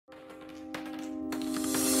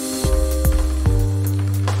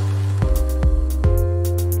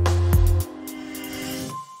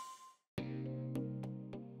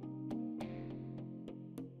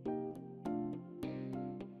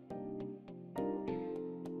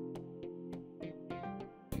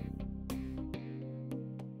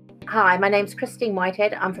Hi, my name's Christine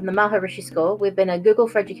Whitehead. I'm from the Maharishi School. We've been a Google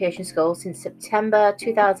for Education school since September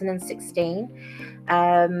 2016.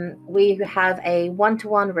 We have a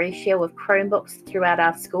one-to-one ratio of Chromebooks throughout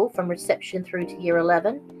our school from reception through to year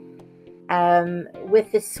 11. With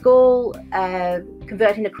the school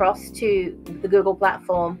converting across to the Google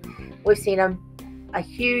platform, we've seen a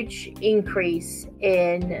huge increase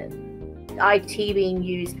in IT being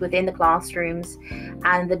used within the classrooms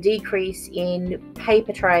and the decrease in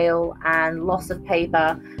paper trail and loss of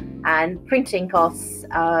paper and printing costs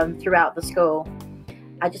throughout the school.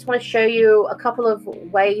 I just want to show you a couple of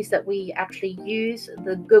ways that we actually use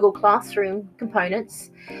the Google Classroom components.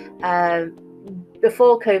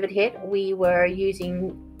 Before COVID hit, we were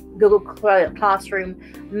using Google Classroom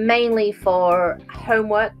mainly for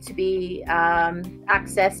homework to be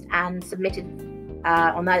accessed and submitted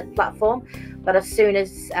on that platform. But as soon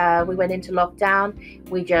as we went into lockdown,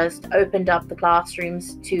 we just opened up the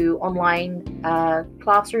classrooms to online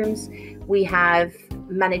classrooms. We have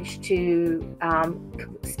managed to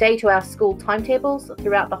stay to our school timetables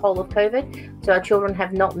throughout the whole of COVID, so our children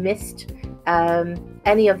have not missed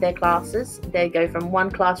any of their classes. They go from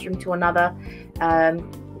one classroom to another,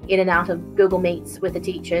 in and out of Google Meets with the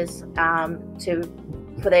teachers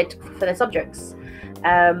for their subjects.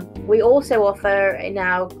 We also offer in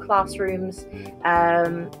our classrooms,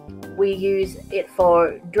 we use it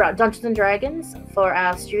for Dungeons and Dragons for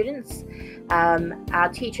our students. Our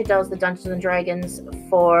teacher does the Dungeons and Dragons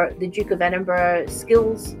for the Duke of Edinburgh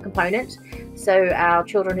skills component, so our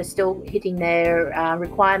children are still hitting their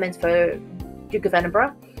requirements for Duke of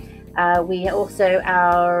Edinburgh. We also,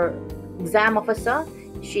 our exam officer,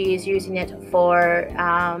 she is using it for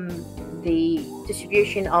the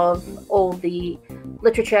distribution of all the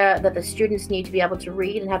literature that the students need to be able to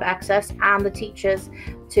read and have access, and the teachers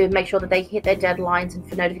to make sure that they hit their deadlines and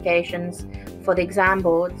for notifications for the exam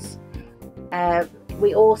boards.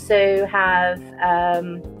 We also have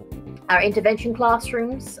our intervention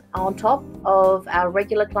classrooms on top of our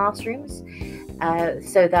regular classrooms,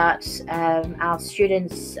 so that our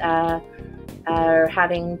students are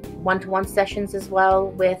having one-to-one sessions as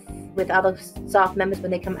well with other staff members when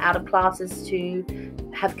they come out of classes to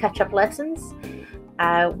have catch-up lessons.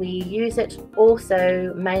 We use it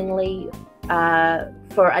also mainly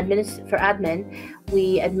for admin.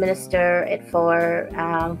 We administer it for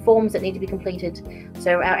forms that need to be completed.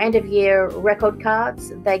 So our end-of-year record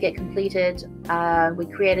cards, they get completed. We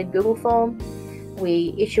create a Google form.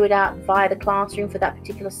 We issue it out via the classroom for that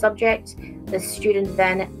particular subject. The student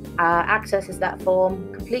then accesses that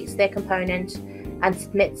form, completes their component, and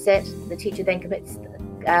submits it. The teacher then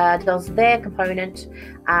does their component,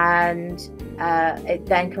 and it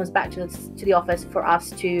then comes back to the office for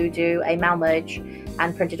us to do a mail merge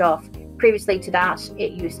and print it off. Previously to that,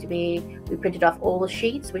 it used to be we printed off all the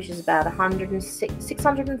sheets, which is about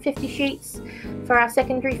 650 sheets for our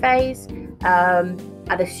secondary phase.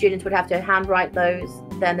 And the students would have to handwrite those.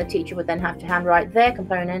 Then the teacher would then have to handwrite their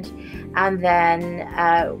component, and then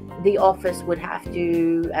the office would have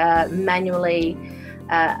to manually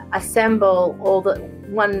assemble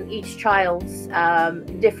each child's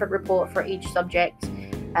different report for each subject.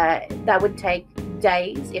 That would take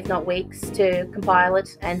days, if not weeks, to compile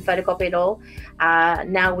it and photocopy it all.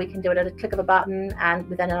 Now we can do it at a click of a button, and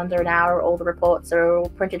within under an hour, all the reports are all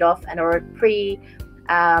printed off and are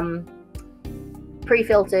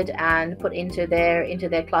pre-filtered and put into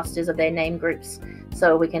their clusters of their name groups,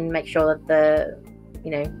 so we can make sure that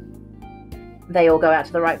they all go out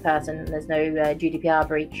to the right person and there's no GDPR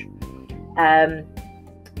breach.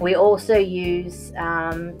 We also use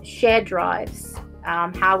shared drives.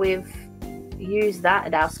 How we've used that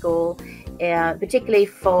at our school, particularly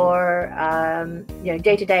for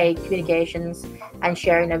day-to-day communications and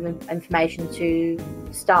sharing of information to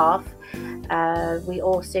staff. We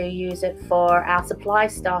also use it for our supply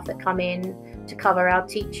staff that come in to cover our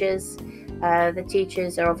teachers. The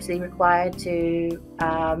teachers are obviously required to,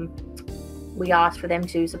 we ask for them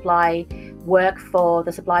to supply work for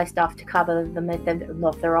the supply staff to cover them if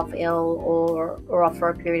they're off ill or off for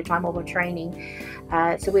a period of time over training.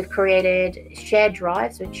 So we've created shared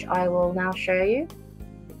drives, which I will now show you.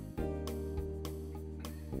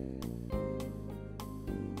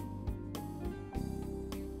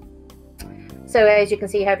 So as you can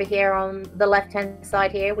see over here on the left-hand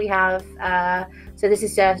side here, we have, so this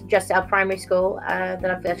is just our primary school that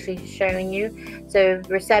I've actually showing you. So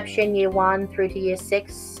reception, year 1 through to year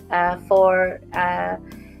 6 for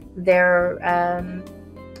their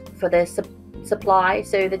supply.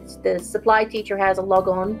 So the supply teacher has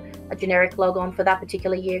a generic log-on for that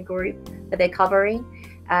particular year group that they're covering.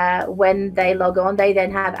 when they log on, they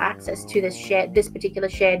then have access to this particular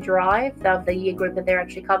shared drive of the year group that they're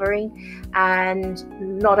actually covering. And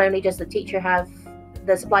not only does the teacher have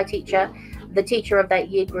the supply teacher, the teacher of that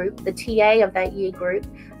year group, the TA of that year group,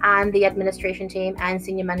 and the administration team and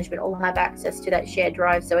senior management all have access to that shared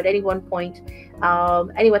drive. So at any one point,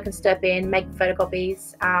 anyone can step in, make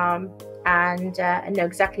photocopies, and know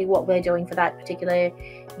exactly what we're doing for that particular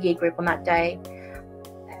year group on that day.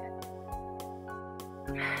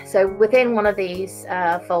 So within one of these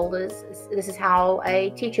folders, this is how a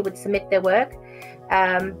teacher would submit their work.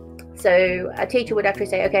 So a teacher would actually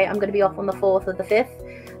say, okay, I'm going to be off on the 4th or the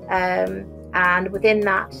 5th. And within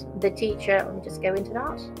that, the teacher, let me just go into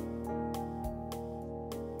that.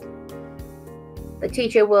 The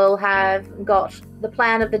teacher will have got the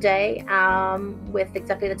plan of the day with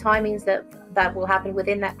exactly the timings that will happen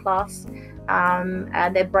within that class,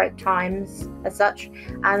 and their break times as such.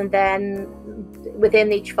 And then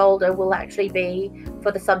within each folder will actually be,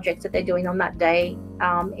 for the subjects that they're doing on that day,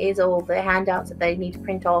 is all the handouts that they need to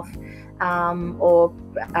print off, or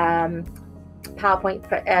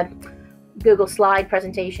PowerPoint, Google slide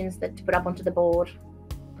presentations that to put up onto the board.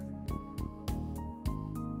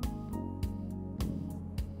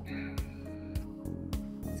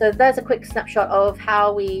 So there's a quick snapshot of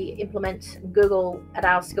how we implement Google at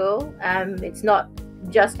our school. It's not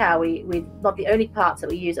just how we're not the only parts that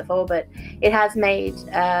we use it for, but it has made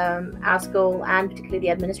our school, and particularly the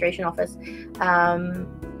administration office,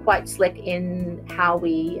 quite slick in how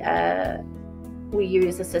we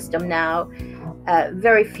use the system now.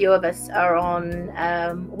 Very few of us are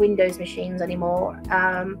on Windows machines anymore,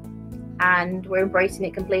 and we're embracing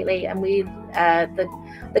it completely. And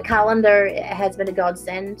the calendar has been a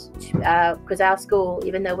godsend, because our school,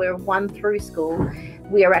 even though we're one through school,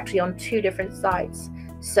 we are actually on 2 different sites.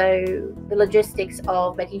 So the logistics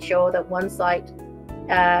of making sure that one site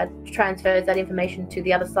transfers that information to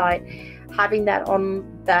the other site, having that on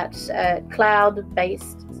that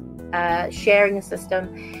cloud-based sharing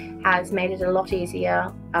system has made it a lot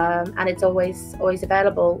easier, and it's always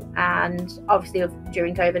available. And obviously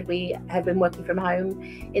during COVID we have been working from home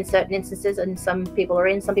in certain instances, and some people are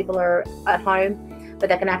in, some people are at home, but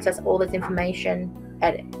they can access all this information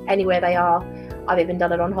at anywhere they are. I've even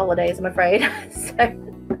done it on holidays, I'm afraid. So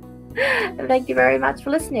thank you very much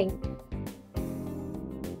for listening.